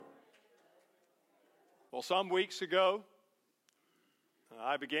Well, some weeks ago,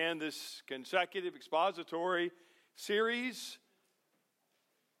 I began this consecutive expository series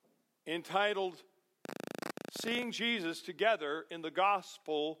entitled Seeing Jesus Together in the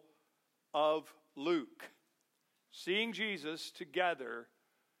Gospel of Luke. Seeing Jesus Together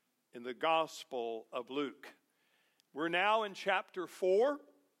in the Gospel of Luke. We're now in chapter 4,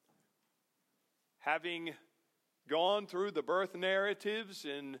 having gone through the birth narratives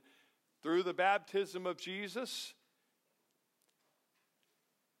and through the baptism of Jesus.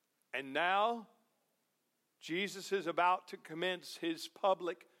 And now, Jesus is about to commence his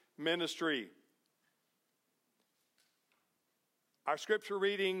public ministry. Our scripture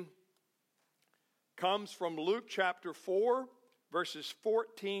reading comes from Luke chapter 4, verses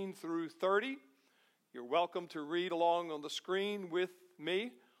 14 through 30. You're welcome to read along on the screen with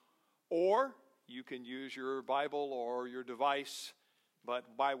me, or you can use your Bible or your device,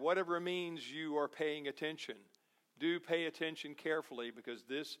 but by whatever means you are paying attention, do pay attention carefully, because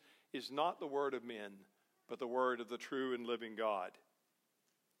this is not the word of men, but the word of the true and living God.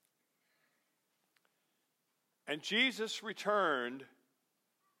 And Jesus returned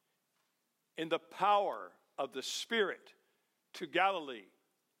in the power of the Spirit to Galilee.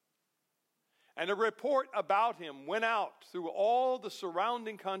 And a report about him went out through all the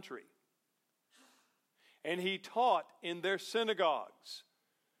surrounding country. And he taught in their synagogues,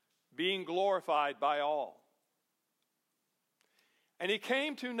 being glorified by all. And he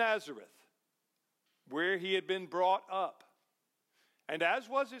came to Nazareth, where he had been brought up. And as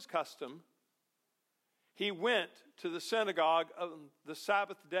was his custom, he went to the synagogue on the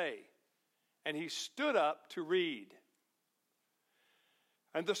Sabbath day, and he stood up to read.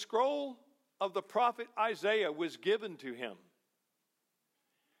 And the scroll of the prophet Isaiah was given to him.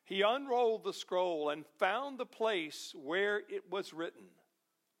 He unrolled the scroll and found the place where it was written,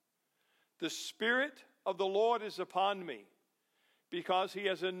 "The Spirit of the Lord is upon me, because he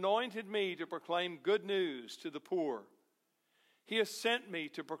has anointed me to proclaim good news to the poor. He has sent me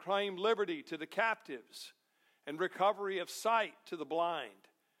to proclaim liberty to the captives and recovery of sight to the blind,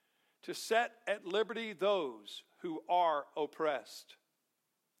 to set at liberty those who are oppressed,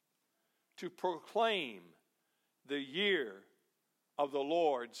 to proclaim the year of the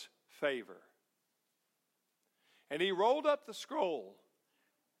Lord's favor." And he rolled up the scroll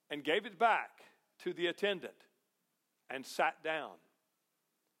and gave it back to the attendant and sat down.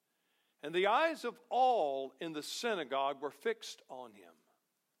 And the eyes of all in the synagogue were fixed on him.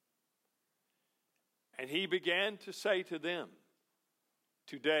 And he began to say to them,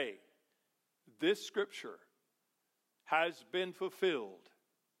 "Today, this scripture has been fulfilled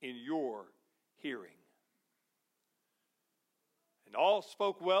in your hearing." And all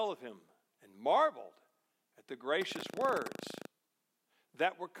spoke well of him and marveled at the gracious words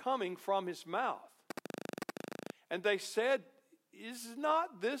that were coming from his mouth. And they said, "Is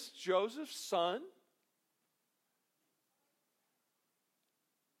not this Joseph's son?"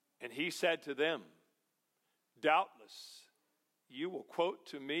 And he said to them, "Doubtless you will quote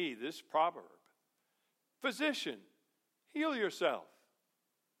to me this proverb, 'Physician, heal yourself.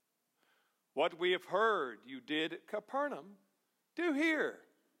 What we have heard you did at Capernaum, do here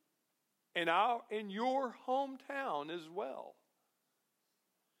in your hometown as well."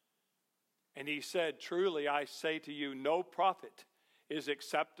 And he said, "Truly I say to you, no prophet is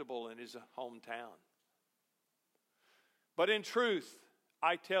acceptable in his hometown. But in truth,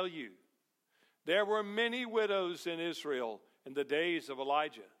 I tell you, there were many widows in Israel in the days of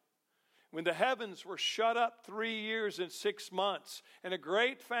Elijah, when the heavens were shut up 3 years and 6 months, and a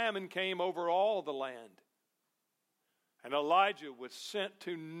great famine came over all the land. And Elijah was sent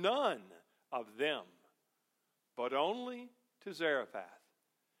to none of them, but only to Zarephath,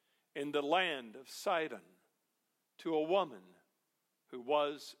 in the land of Sidon, to a woman who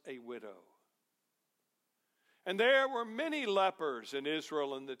was a widow. And there were many lepers in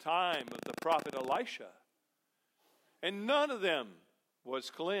Israel in the time of the prophet Elisha, and none of them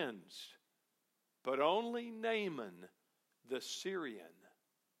was cleansed, but only Naaman the Syrian."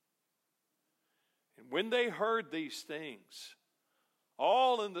 And when they heard these things,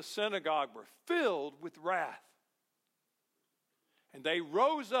 all in the synagogue were filled with wrath. And they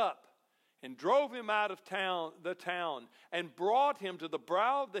rose up and drove him out of the town, and brought him to the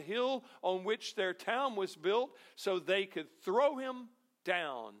brow of the hill on which their town was built, so they could throw him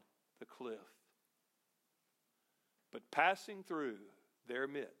down the cliff. But passing through their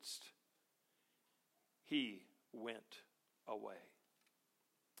midst, he went away.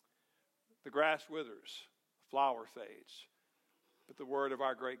 The grass withers, the flower fades, but the word of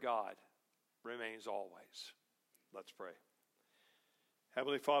our great God remains always. Let's pray.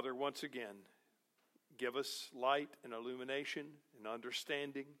 Heavenly Father, once again, give us light and illumination and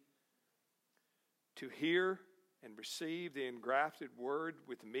understanding to hear and receive the engrafted word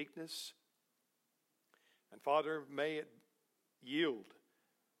with meekness. And Father, may it yield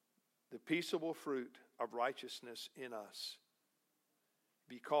the peaceable fruit of righteousness in us,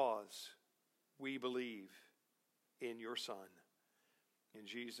 because we believe in your Son. In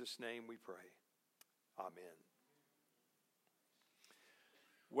Jesus' name we pray. Amen.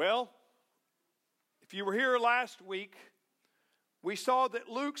 Well, if you were here last week, we saw that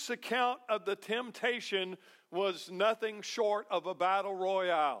Luke's account of the temptation was nothing short of a battle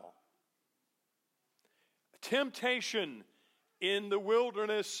royale. Temptation in the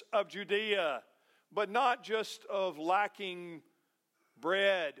wilderness of Judea, but not just of lacking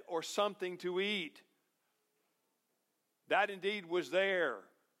bread or something to eat. That indeed was there.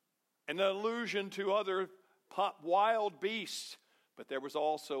 An allusion to other wild beasts, but there was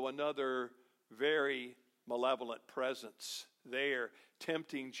also another very malevolent presence there,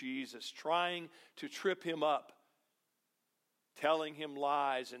 tempting Jesus, trying to trip him up, telling him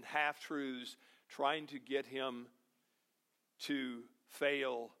lies and half-truths, trying to get him to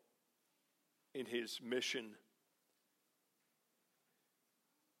fail in his mission.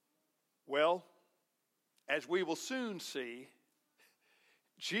 Well, as we will soon see,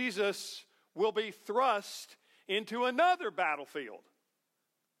 Jesus will be thrust into another battlefield,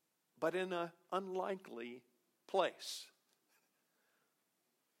 but in an unlikely place.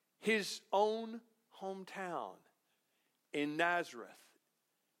 His own hometown in Nazareth,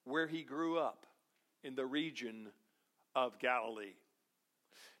 where he grew up in the region of Galilee.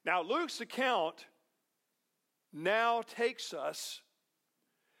 Now, Luke's account now takes us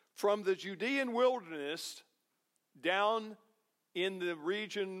from the Judean wilderness down in the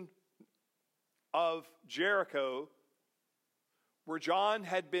region of Jericho, where John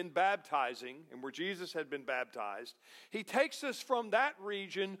had been baptizing and where Jesus had been baptized. He takes us from that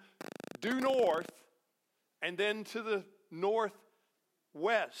region due north and then to the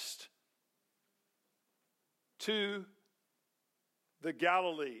northwest to the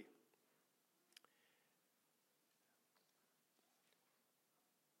Galilee.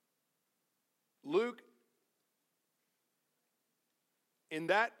 Luke,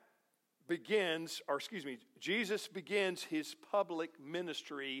 Jesus begins his public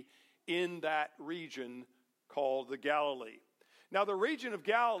ministry in that region called the Galilee. Now, the region of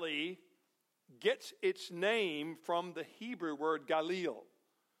Galilee gets its name from the Hebrew word Galil,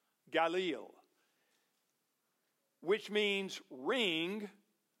 which means ring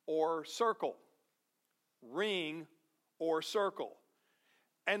or circle. Ring or circle.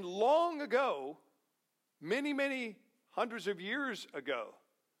 And long ago, many hundreds of years ago,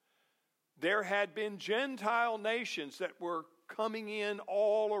 there had been Gentile nations that were coming in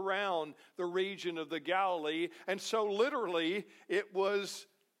all around the region of the Galilee. And so literally, it was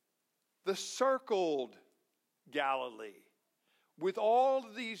the circled Galilee, with all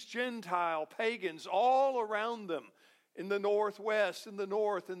of these Gentile pagans all around them in the northwest, in the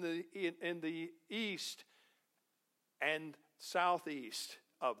north, in the east, and southeast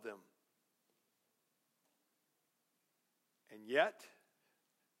of them. And yet,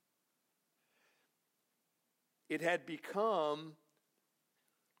 it had become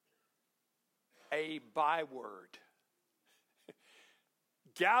a byword.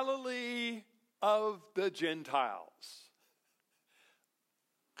 Galilee of the Gentiles.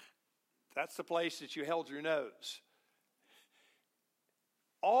 That's the place that you held your nose.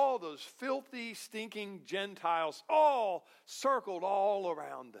 All those filthy, stinking Gentiles, all circled all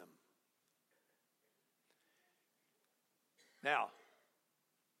around them. Now,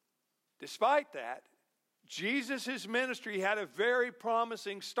 despite that, Jesus' ministry had a very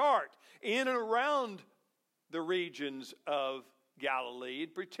promising start in and around the regions of Galilee,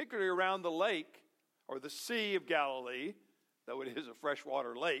 particularly around the lake or the Sea of Galilee, though it is a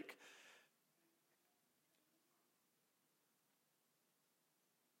freshwater lake.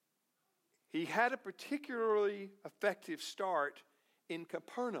 He had a particularly effective start in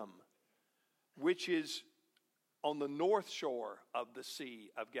Capernaum, which is on the north shore of the Sea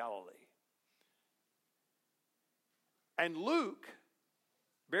of Galilee. And Luke,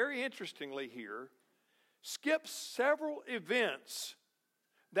 very interestingly here, skips several events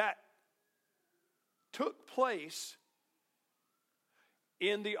that took place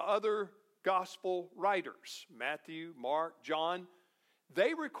in the other gospel writers, Matthew, Mark, John.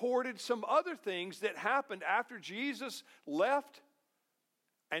 They recorded some other things that happened after Jesus left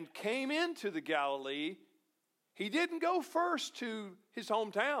and came into the Galilee. He didn't go first to his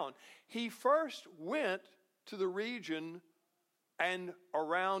hometown. He first went to the region and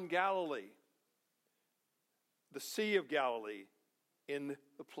around Galilee. the Sea of Galilee in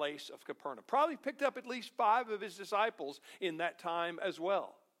the place of Capernaum. Probably picked up at least 5 of his disciples in that time as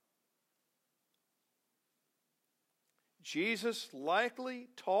well. Jesus likely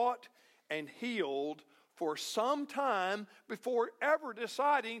taught and healed for some time before ever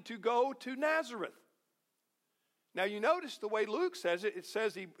deciding to go to Nazareth. Now you notice the way Luke says it. It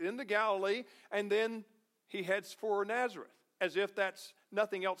says he in the Galilee and then he heads for Nazareth, as if that's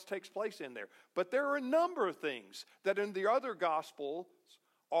nothing else takes place in there. But there are a number of things that in the other Gospels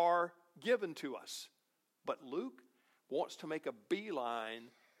are given to us. But Luke wants to make a beeline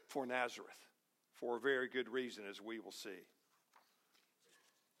for Nazareth for a very good reason, as we will see.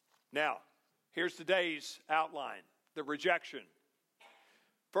 Now, here's today's outline, the rejection.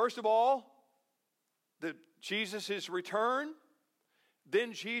 First of all, Jesus' return,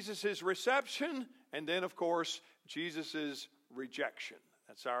 then Jesus' reception, and then, of course, Jesus' rejection.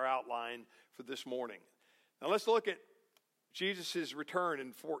 That's our outline for this morning. Now let's look at Jesus' return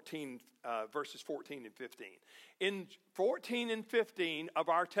in verses 14 and 15. In 14 and 15 of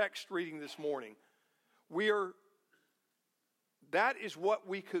our text reading this morning, that is what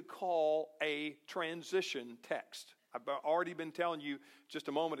we could call a transition text. I've already been telling you just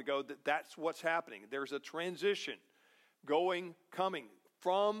a moment ago that that's what's happening. There's a transition coming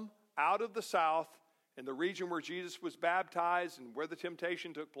from out of the south in the region where Jesus was baptized and where the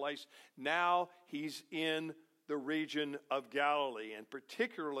temptation took place. Now he's in the region of Galilee, and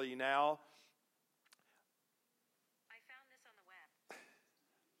particularly now. I found this on the web.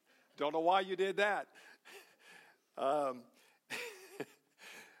 Don't know why you did that.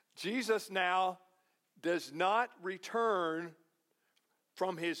 Jesus now does not return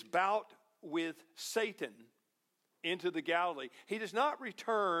from his bout with Satan into the Galilee. He does not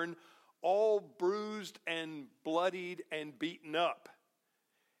return all bruised and bloodied and beaten up.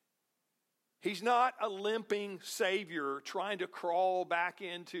 He's not a limping Savior trying to crawl back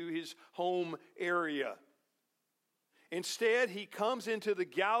into his home area. Instead, he comes into the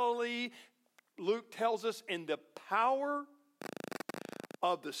Galilee, Luke tells us, in the power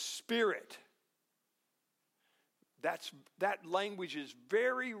of the Spirit. That language is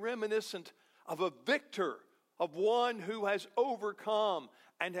very reminiscent of a victor, of one who has overcome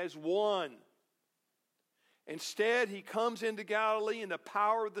and has won. Instead, he comes into Galilee in the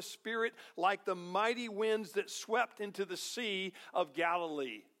power of the Spirit like the mighty winds that swept into the Sea of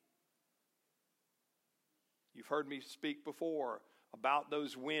Galilee. You've heard me speak before about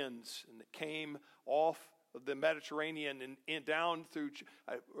those winds and that came off of the Mediterranean and down through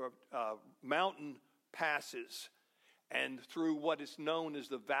mountain passes and through what is known as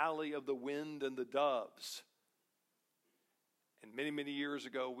the Valley of the Wind and the Doves. And many, many years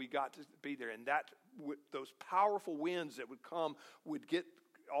ago, we got to be there. And those powerful winds that would come would get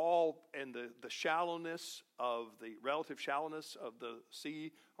all in the shallowness of the relative shallowness of the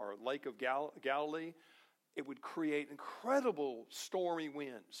sea or lake of Galilee. It would create incredible stormy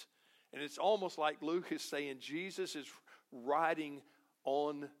winds. And it's almost like Luke is saying Jesus is riding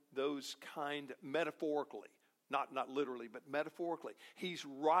on those metaphorically. Not literally, but metaphorically. He's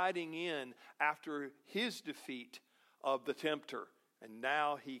riding in after his defeat of the tempter. And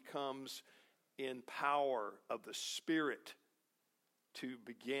now he comes in power of the Spirit to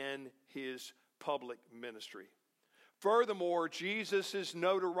begin his public ministry. Furthermore, Jesus'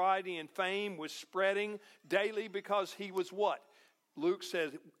 notoriety and fame was spreading daily because he was what? Luke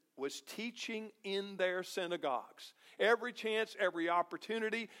says was teaching in their synagogues. Every chance, every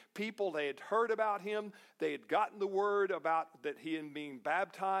opportunity, people, they had heard about him. They had gotten the word about that he had been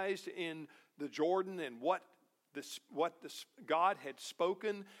baptized in the Jordan and what God had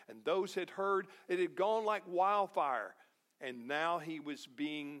spoken and those had heard. It had gone like wildfire. And now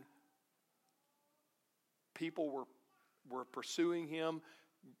people were pursuing him.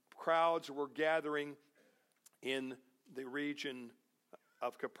 Crowds were gathering in the region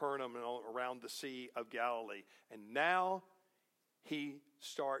of Capernaum and around the Sea of Galilee. And now he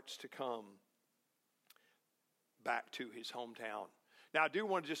starts to come back to his hometown. Now, I do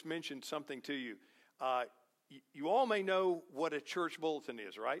want to just mention something to you. You all may know what a church bulletin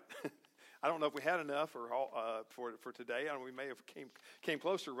is, right? I don't know if we had enough for today. We may have came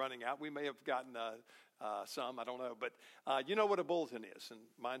close to running out. We may have gotten some, I don't know. But you know what a bulletin is, and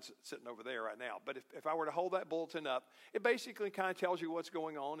mine's sitting over there right now. But if I were to hold that bulletin up, it basically kind of tells you what's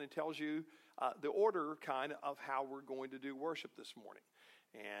going on and tells you the order kind of how we're going to do worship this morning.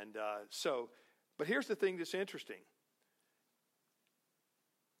 And but here's the thing that's interesting.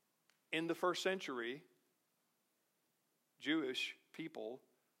 In the first century, Jewish people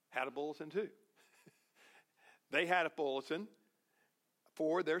had a bulletin too. They had a bulletin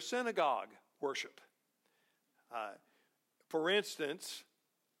for their synagogue worship. For instance,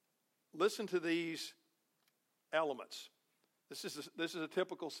 listen to these elements. This is a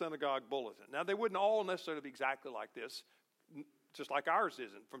typical synagogue bulletin. Now, they wouldn't all necessarily be exactly like this, just like ours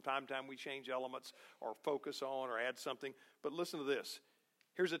isn't. From time to time, we change elements or focus on or add something. But listen to this.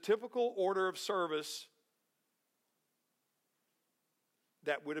 Here's a typical order of service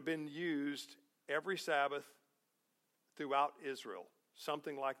that would have been used every Sabbath throughout Israel.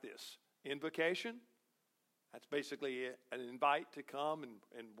 Something like this. Invocation. That's basically an invite to come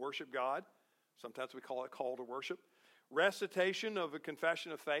and worship God. Sometimes we call it call to worship. Recitation of a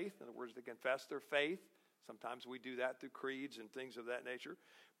confession of faith. In other words, they confess their faith. Sometimes we do that through creeds and things of that nature.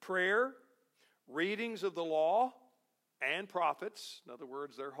 Prayer. Readings of the law and prophets. In other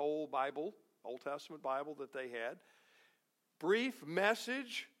words, their whole Bible, Old Testament Bible that they had. Brief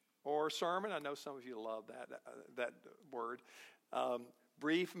message or sermon. I know some of you love that word.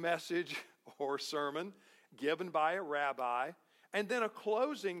 Brief message or sermon given by a rabbi. And then a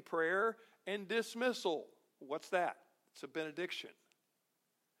closing prayer and dismissal. What's that? It's a benediction.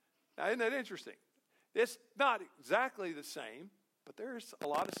 Now, isn't that interesting? It's not exactly the same, but there's a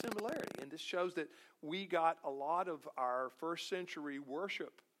lot of similarity. And this shows that we got a lot of our first century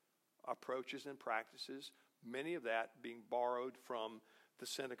worship approaches and practices, many of that being borrowed from the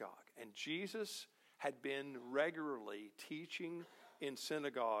synagogue. And Jesus had been regularly teaching in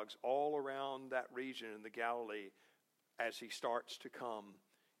synagogues all around that region in the Galilee as he starts to come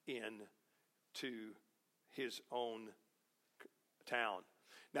into his own town.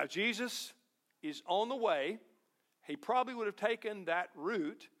 Now, Jesus is on the way. He probably would have taken that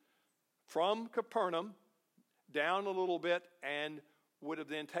route from Capernaum down a little bit and would have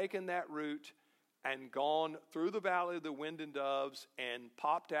then taken that route and gone through the Valley of the Wind and Doves and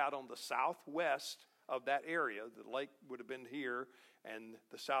popped out on the southwest of that area. The lake would have been here, and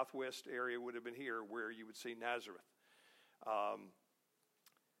the southwest area would have been here where you would see Nazareth.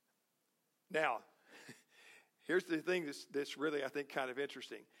 Now, here's the thing that's really, I think, kind of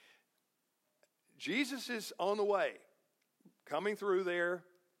interesting. Jesus is on the way, coming through there,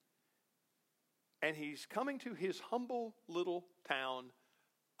 and he's coming to his humble little town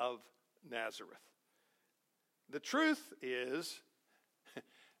of Nazareth. The truth is,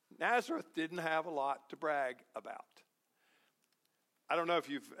 Nazareth didn't have a lot to brag about. I don't know if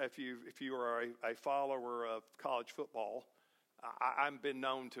you are a follower of college football. I've been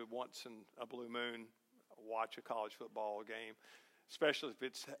known to once in a blue moon watch a college football game, especially if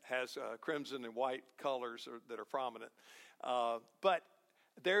it has crimson and white colors that are prominent. But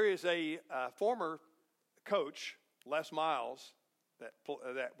there is a former coach, Les Miles,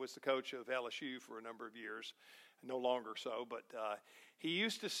 that was the coach of LSU for a number of years, no longer so, but he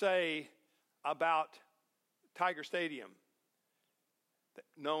used to say about Tiger Stadium,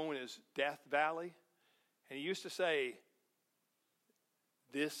 known as Death Valley, and he used to say,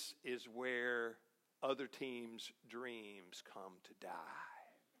 this is where other teams' dreams come to die.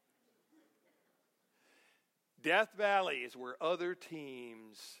 Death Valley is where other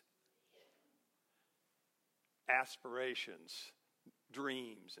teams' aspirations,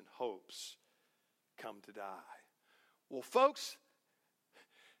 dreams, and hopes come to die. Well, folks,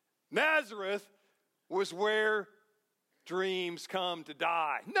 Nazareth was where dreams come to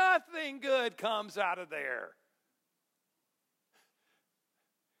die. Nothing good comes out of there.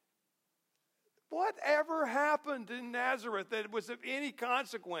 Whatever happened in Nazareth that was of any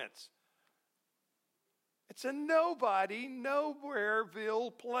consequence? It's a nobody,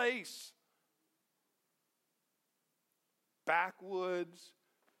 nowhereville place. Backwoods.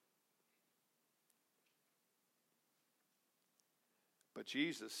 But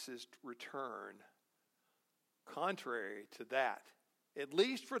Jesus' return, contrary to that, at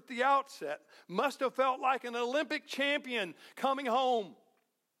least for the outset, must have felt like an Olympic champion coming home.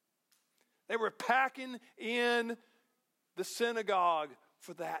 They were packing in the synagogue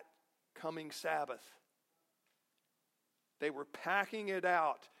for that coming Sabbath. They were packing it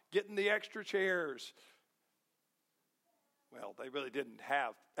out, getting the extra chairs. Well, they really didn't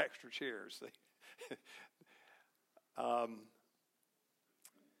have extra chairs.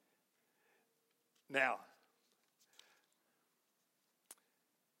 Now,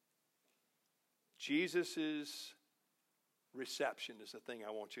 Jesus' reception is the thing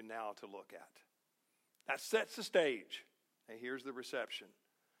I want you now to look at. That sets the stage. And here's the reception.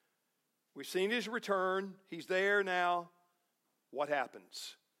 We've seen his return. He's there now. What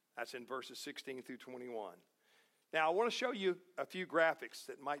happens? That's in verses 16 through 21. Now, I want to show you a few graphics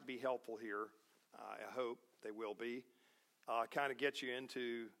that might be helpful here. I hope they will be. Kind of get you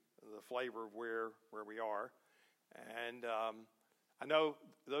into the flavor of where we are. And I know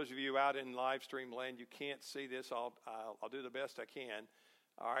those of you out in live stream land, you can't see this. I'll do the best I can.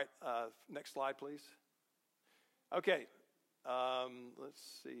 All right, next slide, please. Okay, let's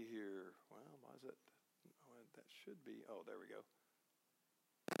see here. Well, why is it? Oh, that should be. Oh, there we go.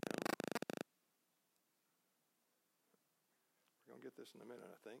 We're going to get this in a minute,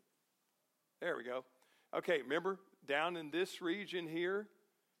 I think. There we go. Okay, remember, down in this region here,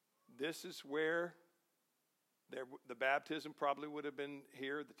 this is where the baptism probably would have been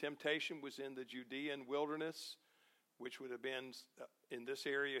here. The temptation was in the Judean wilderness, which would have been in this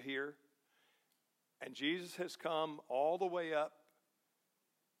area here. And Jesus has come all the way up,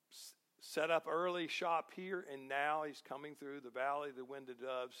 set up early shop here, and now he's coming through the valley of the wind of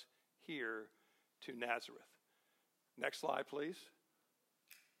doves here to Nazareth. Next slide, please.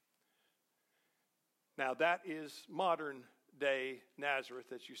 Now that is modern day Nazareth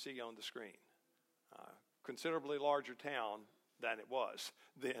that you see on the screen. Considerably larger town than it was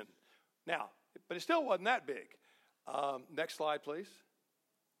then. Now, but it still wasn't that big. Next slide, please.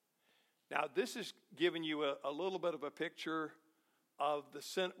 Now, this is giving you a little bit of a picture of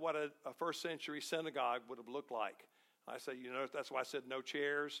what a first century synagogue would have looked like. I say, that's why I said no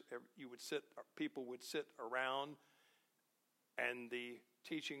chairs. People would sit around, and the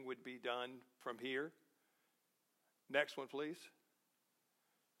teaching would be done from here. Next one, please.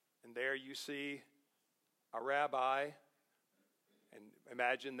 And there you see a rabbi, and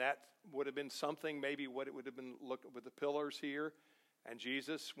imagine that would have been something, maybe what it would have been looking with the pillars here. And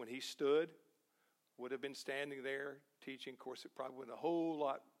Jesus, when he stood, would have been standing there teaching. Of course, it probably wasn't a whole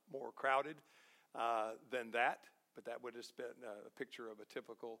lot more crowded than that, but that would have been a picture of a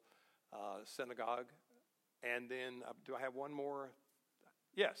typical synagogue. And then, do I have one more?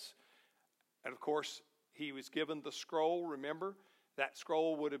 Yes. And of course, he was given the scroll, remember? That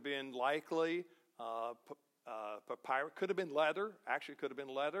scroll would have been likely papyrus. Could have been leather, actually could have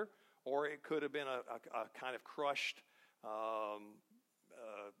been leather, or it could have been a kind of crushed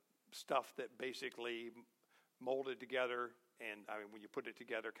stuff that basically molded together, and when you put it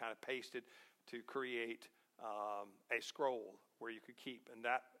together, kind of pasted to create a scroll where you could keep. And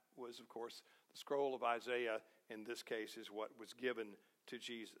that was, of course, the scroll of Isaiah in this case is what was given to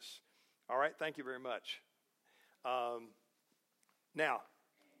Jesus. All right, thank you very much. Now,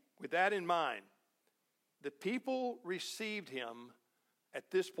 with that in mind, the people received him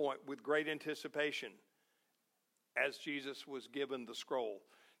at this point with great anticipation as Jesus was given the scroll.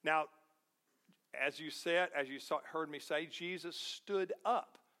 Now, as you heard me say, Jesus stood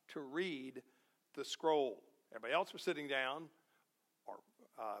up to read the scroll. Everybody else was sitting down,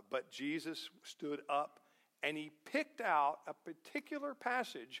 but Jesus stood up and he picked out a particular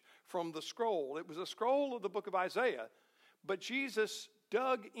passage from the scroll. It was a scroll of the book of Isaiah, but Jesus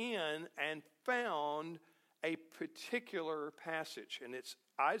dug in and found a particular passage, and it's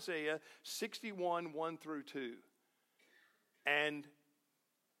Isaiah 61, 1 through 2. And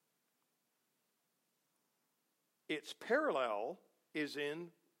its parallel is in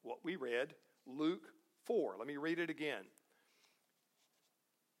what we read, Luke 4. Let me read it again.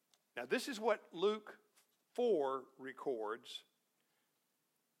 Now, this is what Luke 4 records,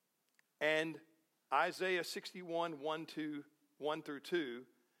 and Isaiah 61, 1 through 2,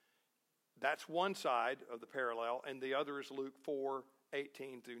 that's one side of the parallel, and the other is Luke 4,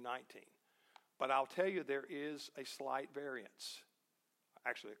 18 through 19. But I'll tell you, there is a slight variance.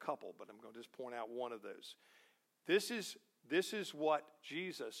 Actually, a couple, but I'm going to just point out one of those. This is what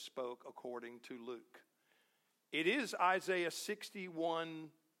Jesus spoke according to Luke. It is Isaiah 61,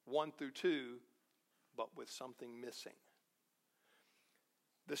 1 through 2, but with something missing.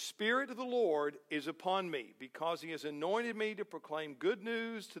 The Spirit of the Lord is upon me, because he has anointed me to proclaim good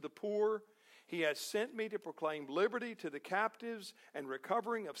news to the poor. He has sent me to proclaim liberty to the captives and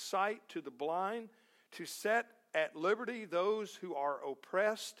recovering of sight to the blind, to set at liberty those who are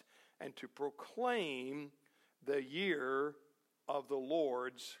oppressed, and to proclaim the year of the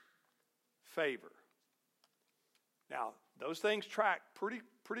Lord's favor. Now, those things track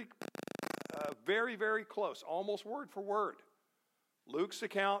very, very close, almost word for word. Luke's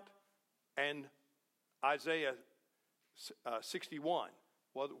account and Isaiah 61.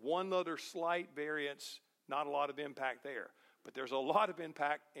 Well, one other slight variance, not a lot of impact there. But there's a lot of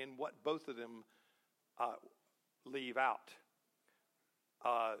impact in what both of them leave out.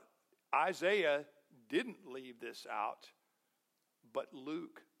 Isaiah didn't leave this out, but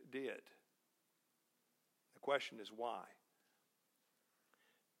Luke did. The question is why?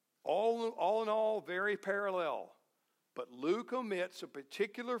 All in all, very parallel. But Luke omits a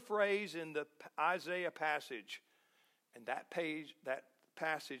particular phrase in the Isaiah passage, and that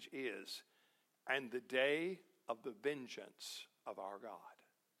passage is, "And the day of the vengeance of our God.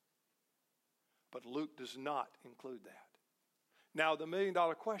 But Luke does not include that. Now, the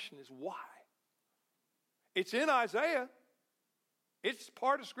million-dollar question is why? It's in Isaiah. It's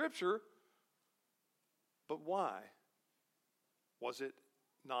part of Scripture. But why was it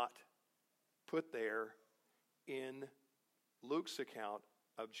not put there in Luke's account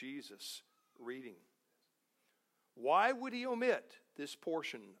of Jesus reading? Why would he omit this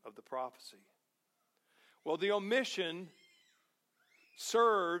portion of the prophecy? Well, the omission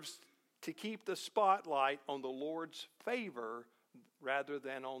serves to keep the spotlight on the Lord's favor rather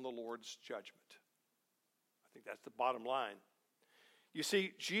than on the Lord's judgment. I think that's the bottom line. You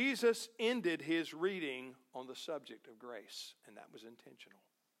see, Jesus ended his reading on the subject of grace, and that was intentional.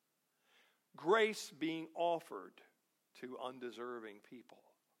 Grace being offered to undeserving people.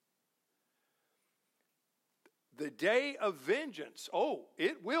 The day of vengeance,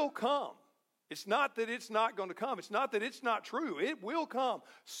 it will come. It's not that it's not going to come. It's not that it's not true. It will come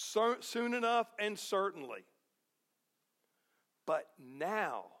soon enough and certainly. But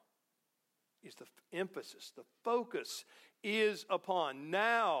now is the emphasis, the focus is upon.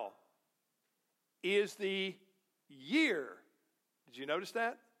 Now is the year. Did you notice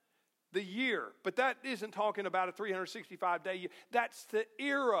that? The year. But that isn't talking about a 365-day year. That's the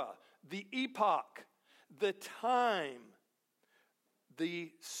era, the epoch, the time,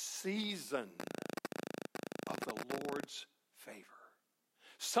 the season of the Lord's favor.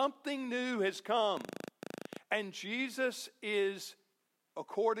 Something new has come. And Jesus is,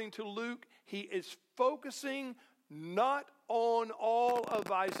 according to Luke, he is focusing not on all of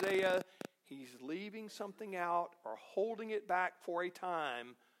Isaiah. He's leaving something out or holding it back for a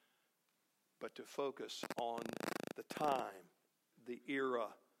time, but to focus on the time, the era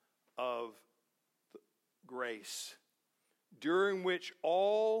of grace, during which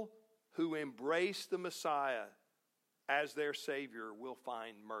all who embrace the Messiah as their Savior will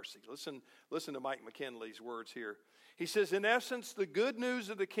find mercy. Listen to Mike McKinley's words here. He says, in essence, the good news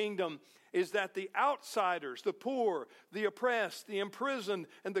of the kingdom is that the outsiders, the poor, the oppressed, the imprisoned,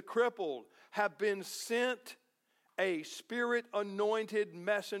 and the crippled have been sent a Spirit-anointed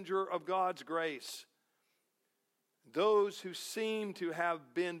messenger of God's grace. Those who seem to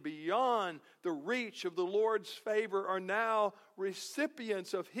have been beyond the reach of the Lord's favor are now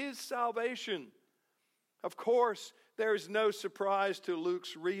recipients of his salvation. Of course, there is no surprise to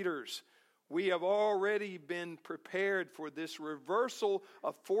Luke's readers. We have already been prepared for this reversal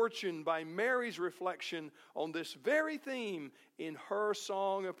of fortune by Mary's reflection on this very theme in her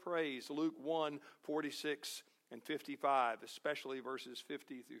song of praise, Luke 1, 46 and 55, especially verses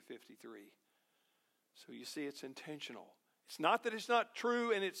 50 through 53. So you see, it's intentional. It's not that it's not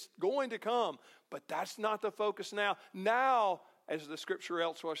true and it's going to come, but that's not the focus now. Now, as the scripture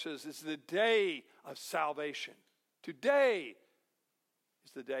elsewhere says, it's the day of salvation. Today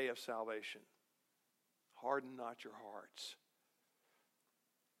is the day of salvation. Harden not your hearts.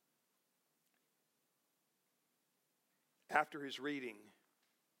 After his reading,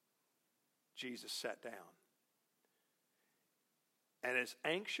 Jesus sat down. And his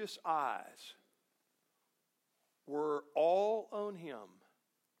anxious eyes were all on him.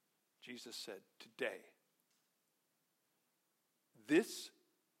 Jesus said, today, this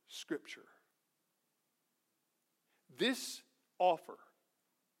scripture, this offer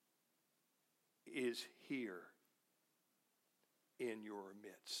is here in your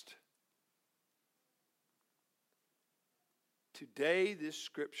midst. Today, this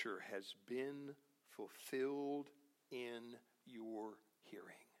scripture has been fulfilled in your hearing.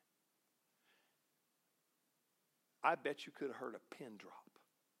 I bet you could have heard a pin drop.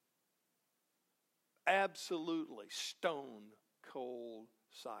 Absolutely stone cold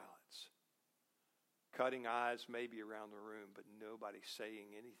silence. Cutting eyes maybe around the room, but nobody saying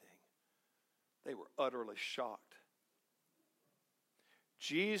anything. They were utterly shocked.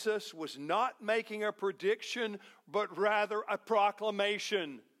 Jesus was not making a prediction, but rather a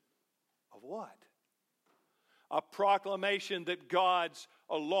proclamation. Of what? A proclamation that God's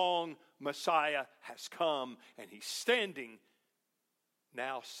along Messiah has come, and he's standing,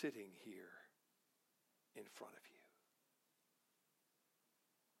 now sitting here in front of you.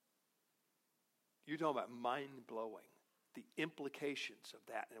 You're talking about mind-blowing, the implications of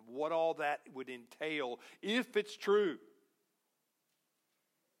that and what all that would entail if it's true.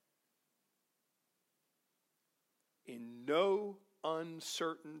 In no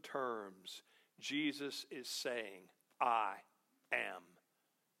uncertain terms, Jesus is saying, I am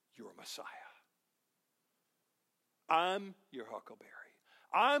your Messiah. I'm your Huckleberry.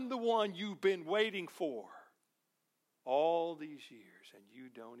 I'm the one you've been waiting for all these years, and you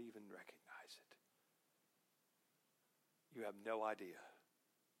don't even recognize it. You have no idea.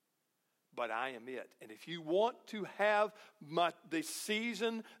 But I am it. And if you want to have the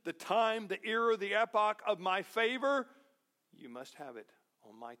season, the time, the era, the epoch of my favor, you must have it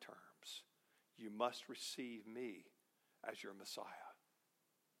on my terms. You must receive me as your Messiah.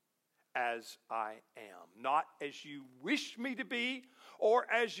 As I am. Not as you wish me to be, or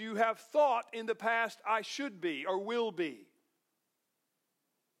as you have thought in the past I should be or will be.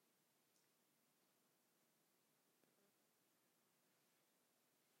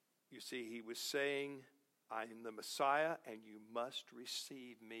 You see, he was saying, I am the Messiah, and you must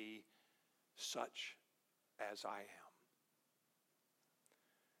receive me such as I am.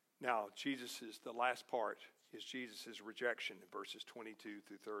 Now, the last part is Jesus' rejection in verses 22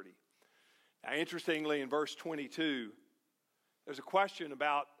 through 30. Now, interestingly, in verse 22, there's a question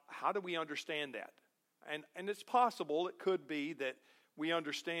about how do we understand that? And it's possible, it could be, that we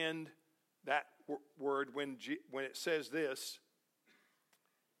understand that word when it says this,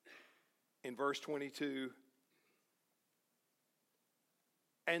 in verse 22,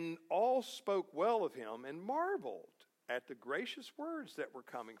 and all spoke well of him and marveled at the gracious words that were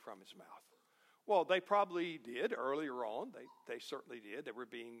coming from his mouth. Well, they probably did earlier on. They certainly did. They were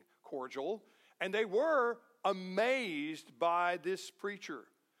being cordial. And they were amazed by this preacher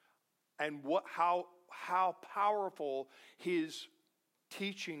and how powerful his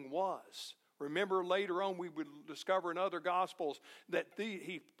teaching was. Remember, later on we would discover in other Gospels that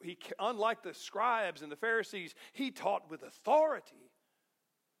he unlike the scribes and the Pharisees, he taught with authority.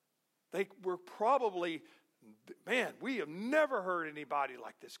 They were probably, man, we have never heard anybody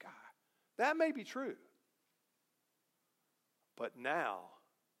like this guy. That may be true. But now,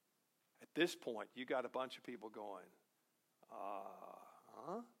 at this point, you got a bunch of people going,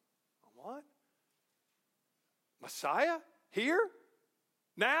 what? Messiah? Here?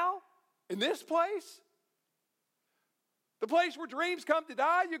 Now? In this place? The place where dreams come to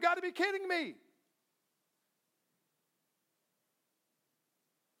die? You got to be kidding me.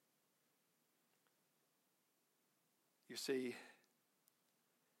 You see,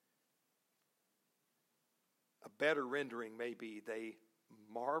 a better rendering may be they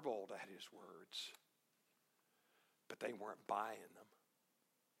marveled at his words, but they weren't buying them.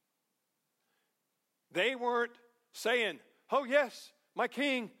 They weren't saying, oh yes, my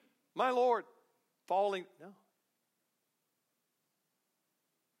King, my Lord, falling. No.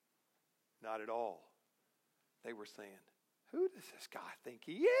 Not at all. They were saying, who does this guy think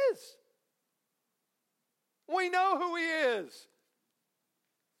he is? We know who he is.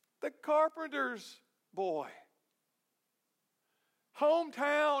 The carpenter's boy.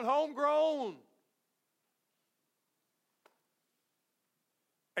 Hometown, homegrown.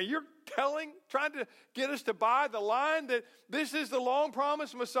 And you're trying to get us to buy the line that this is the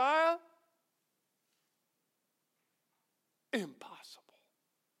long-promised Messiah? Impossible.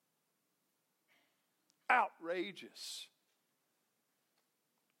 Outrageous.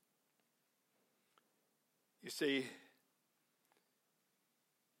 You see,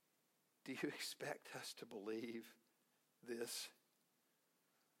 do you expect us to believe this?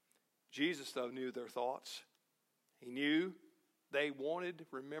 Jesus, though, knew their thoughts. He knew they wanted,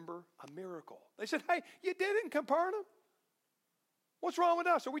 remember, a miracle. They said, hey, you did it in Capernaum. What's wrong with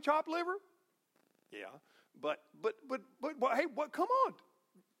us? Are we chopped liver? Yeah, but hey, what? Come on,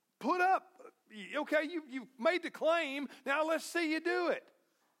 put up. Okay, you've made the claim. Now let's see you do it.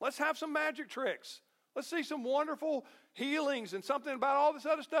 Let's have some magic tricks. Let's see some wonderful healings and something about all this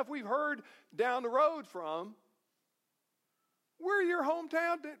other stuff we've heard down the road from. We're your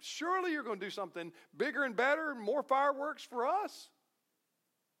hometown. Surely you're going to do something bigger and better and more fireworks for us.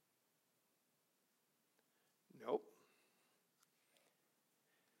 Nope.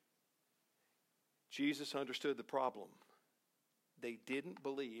 Jesus understood the problem. They didn't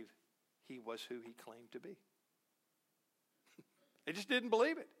believe he was who he claimed to be. They just didn't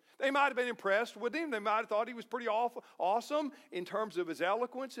believe it. They might have been impressed with him. They might have thought he was pretty awesome in terms of his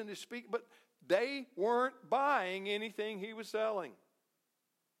eloquence and his speak, but they weren't buying anything he was selling.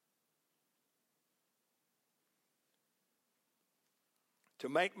 To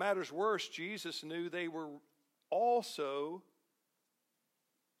make matters worse, Jesus knew they were also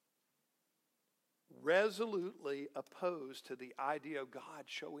resolutely opposed to the idea of God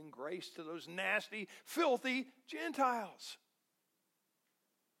showing grace to those nasty, filthy Gentiles.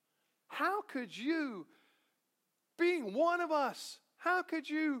 How could you, being one of us, how could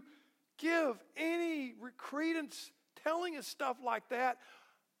you give any credence telling us stuff like that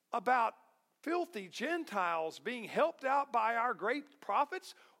about filthy Gentiles being helped out by our great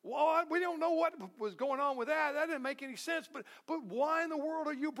prophets? Well, we don't know what was going on with that. That didn't make any sense. But why in the world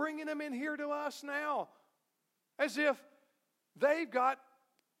are you bringing them in here to us now? As if They've gone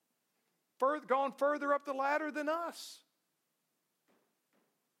further up the ladder than us.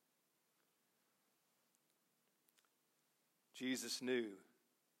 Jesus knew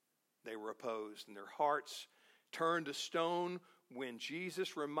they were opposed, and their hearts turned to stone when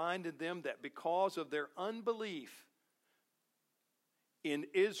Jesus reminded them that because of their unbelief in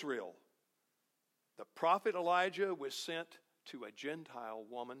Israel, the prophet Elijah was sent to a Gentile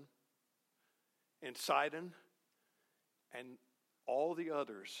woman in Sidon, and all the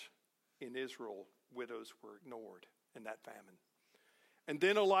others in Israel, widows, were ignored in that famine. And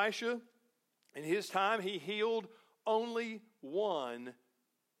then Elisha, in his time, he healed only one,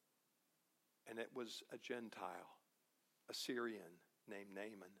 and it was a Gentile, a Syrian named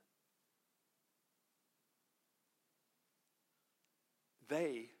Naaman.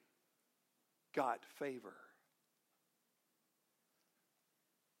 They got favor.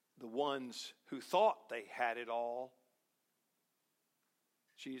 The ones who thought they had it all,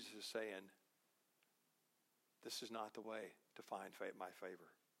 Jesus is saying, this is not the way to find my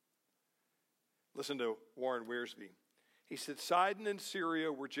favor. Listen to Warren Wiersbe. He said, Sidon and Syria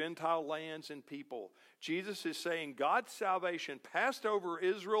were Gentile lands and people. Jesus is saying God's salvation passed over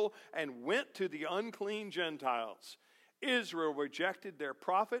Israel and went to the unclean Gentiles. Israel rejected their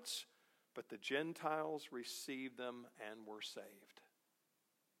prophets, but the Gentiles received them and were saved.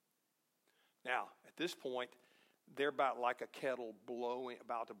 Now, at this point, they're about like a kettle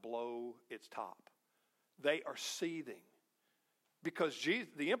about to blow its top. They are seething. Because Jesus,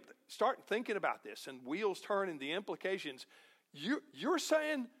 start thinking about this, and wheels turning, the implications. You're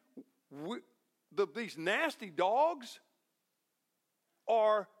saying these nasty dogs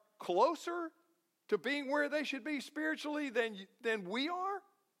are closer to being where they should be spiritually than we are?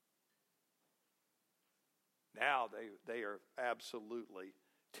 Now they are absolutely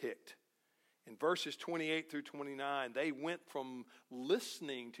ticked. In verses 28 through 29, they went from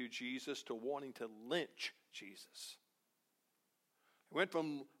listening to Jesus to wanting to lynch Jesus. They went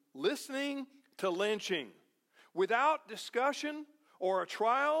from listening to lynching. Without discussion or a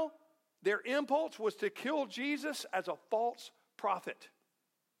trial, their impulse was to kill Jesus as a false prophet.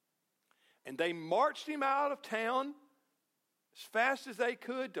 And they marched him out of town as fast as they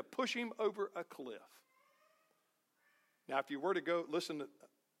could to push him over a cliff. Now, if you were to go listen to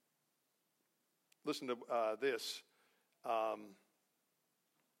this.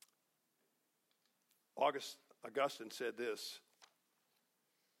 Augustine said this: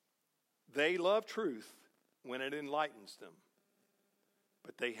 they love truth when it enlightens them,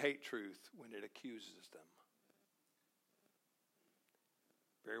 but they hate truth when it accuses them.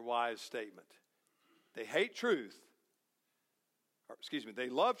 Very wise statement. They hate truth, they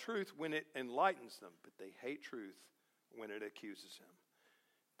love truth when it enlightens them, but they hate truth when it accuses them.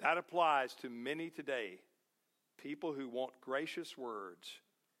 That applies to many today, people who want gracious words,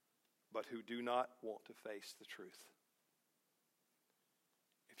 but who do not want to face the truth.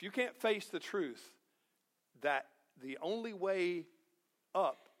 If you can't face the truth that the only way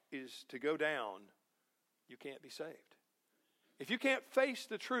up is to go down, you can't be saved. If you can't face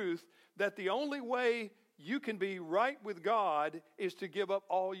the truth that the only way you can be right with God is to give up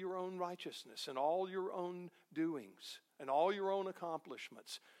all your own righteousness and all your own doings and all your own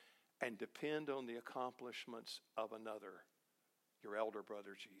accomplishments and depend on the accomplishments of another, your elder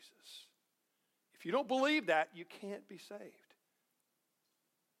brother Jesus. If you don't believe that, you can't be saved.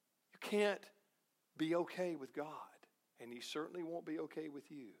 You can't be okay with God, and he certainly won't be okay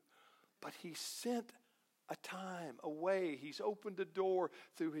with you. But he sent a time, a way. He's opened a door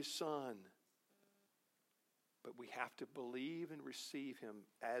through his Son. But we have to believe and receive him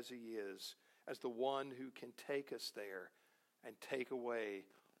as he is, as the one who can take us there and take away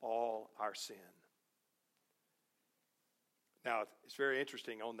all our sin. Now, it's very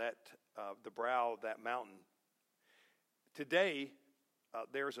interesting on that, the brow of that mountain. Today,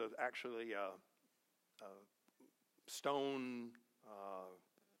 there's actually a stone, a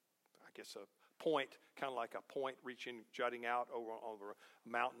point, kind of like a point jutting out over a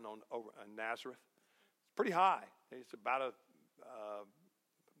mountain over Nazareth. It's pretty high. It's about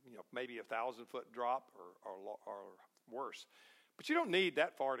maybe 1,000-foot drop or worse. But you don't need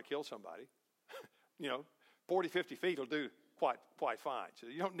that far to kill somebody. 40, 50 feet will do quite fine. So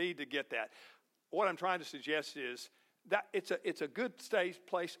you don't need to get that. What I'm trying to suggest is that it's a good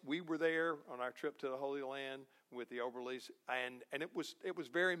place. We were there on our trip to the Holy Land with the Oberles, and it was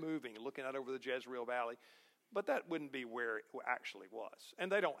very moving, looking out over the Jezreel Valley. But that wouldn't be where it actually was.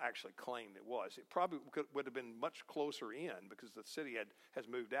 And they don't actually claim it was. It probably would have been much closer in because the city has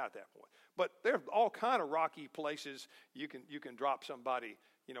moved out at that point. But there's all kind of rocky places you can drop somebody,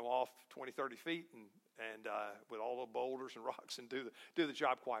 off 20, 30 feet and with all the boulders and rocks and do the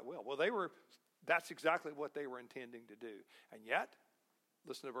job quite well. Well, that's exactly what they were intending to do. And yet,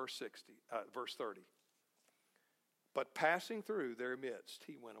 listen to verse 30. But passing through their midst,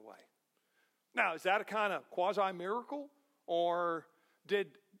 he went away. Now, is that a kind of quasi-miracle? Or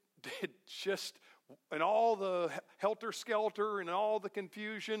did just, in all the helter-skelter and all the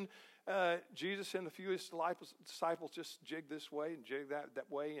confusion, Jesus and a few of his disciples just jigged this way and jigged that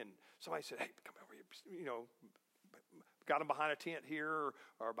way, and somebody said, hey, come over here, got him behind a tent here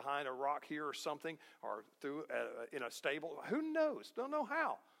or behind a rock here or something, or through in a stable. Who knows? Don't know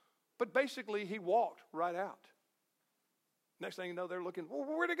how. But basically, he walked right out. Next thing you know, they're looking, well,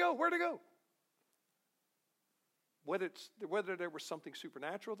 where'd it go? Where'd it go? Whether there was something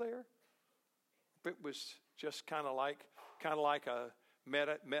supernatural there, it was just kind of like a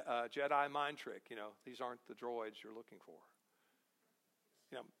Jedi mind trick. These aren't the droids you're looking for.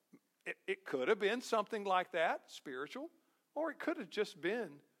 It could have been something like that, spiritual, or it could have just been.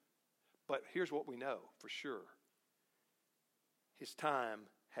 But here's what we know for sure: his time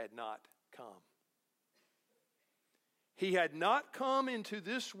had not come. He had not come into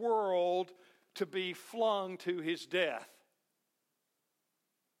this world to be flung to his death.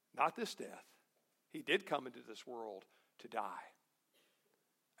 Not this death. He did come into this world to die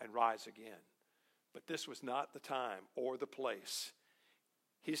and rise again. But this was not the time or the place.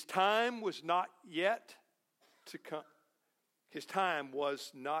 His time was not yet to come. His time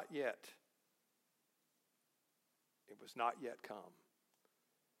was not yet. It was not yet come.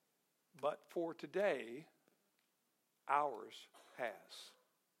 But for today, ours has.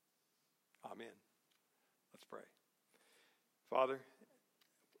 Amen. Let's pray. Father,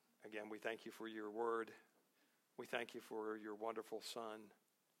 again, we thank you for your word. We thank you for your wonderful Son,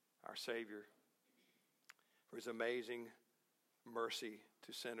 our Savior, for his amazing mercy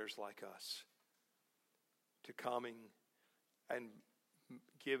to sinners like us, to coming and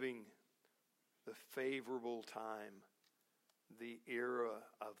giving the favorable time, the era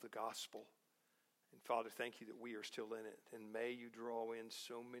of the gospel. And Father, thank you that we are still in it. And may you draw in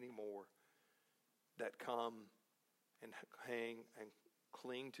so many more that come and hang and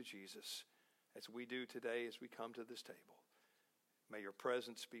cling to Jesus as we do today as we come to this table. May your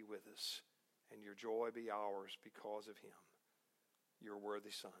presence be with us and your joy be ours because of him, your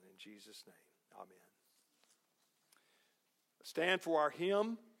worthy Son. In Jesus' name, amen. Stand for our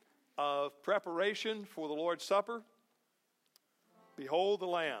hymn of preparation for the Lord's Supper. Behold the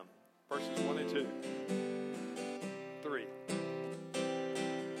Lamb, verses 1 and 2. 3.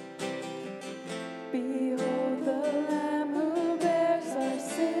 Behold the Lamb who bears our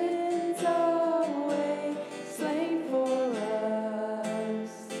sins away, slain for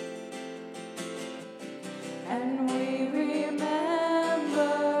us. And we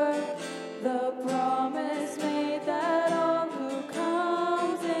remember the promise made that all who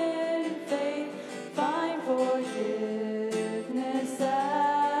comes in faith find forgiveness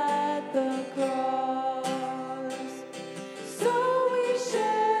at the cross. So we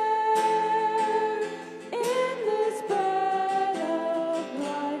share in this bread of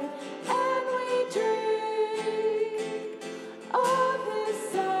life, and we drink of his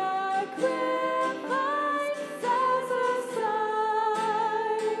sacrifice as a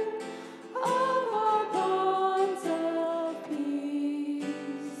sign of our bonds of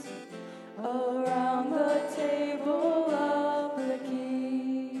peace around the table of the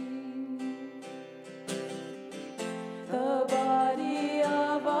King. The body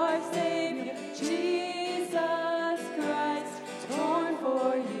of our Savior, Jesus Christ, torn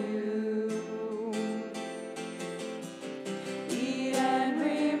for you. Eat and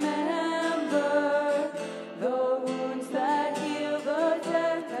remember the wounds that heal, the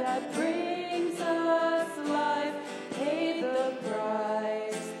death that brings us life, paid the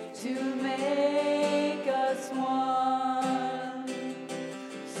price to make us one.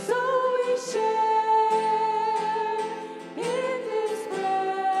 So we share in this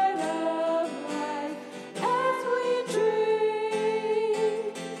bread of life as we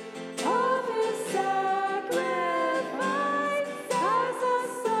drink of his sacrifice as a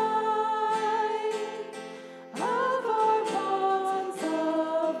sign of our bonds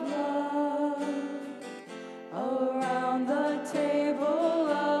of love around the table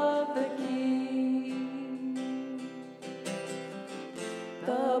of the King.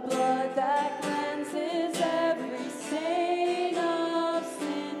 The blood that cleanses every stain of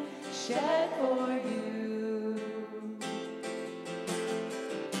sin shed for you.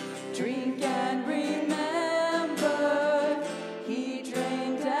 Drink